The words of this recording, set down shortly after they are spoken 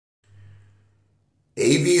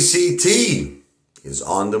AVCT is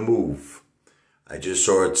on the move. I just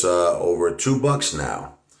saw it's over $2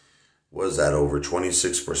 now. Was that over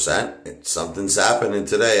 26%? Something's happening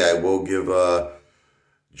today. I will give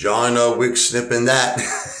John a wig snip in that.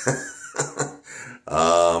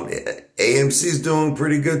 AMC's doing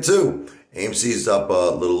pretty good too. AMC's up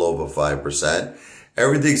a little over 5%.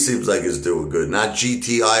 Everything seems like it's doing good. Not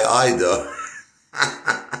GTII though.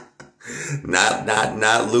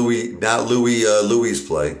 not Louis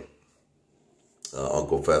play.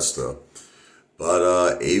 Uncle Festa.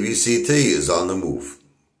 But AVCT is on the move.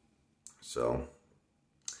 So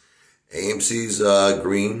AMC's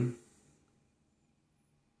green.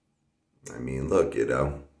 I mean, look,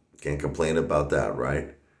 can't complain about that,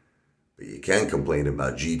 right? But you can complain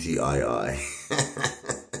about GTII.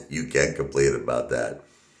 You can't complain about that.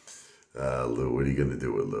 Lou, what are you going to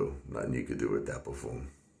do with Lou? Nothing you can do with that buffoon.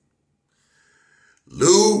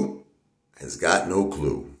 Lou has got no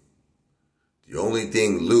clue. The only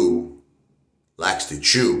thing Lou likes to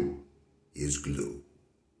chew is glue.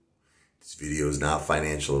 This video is not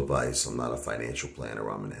financial advice. I'm not a financial planner.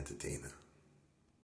 I'm an entertainer.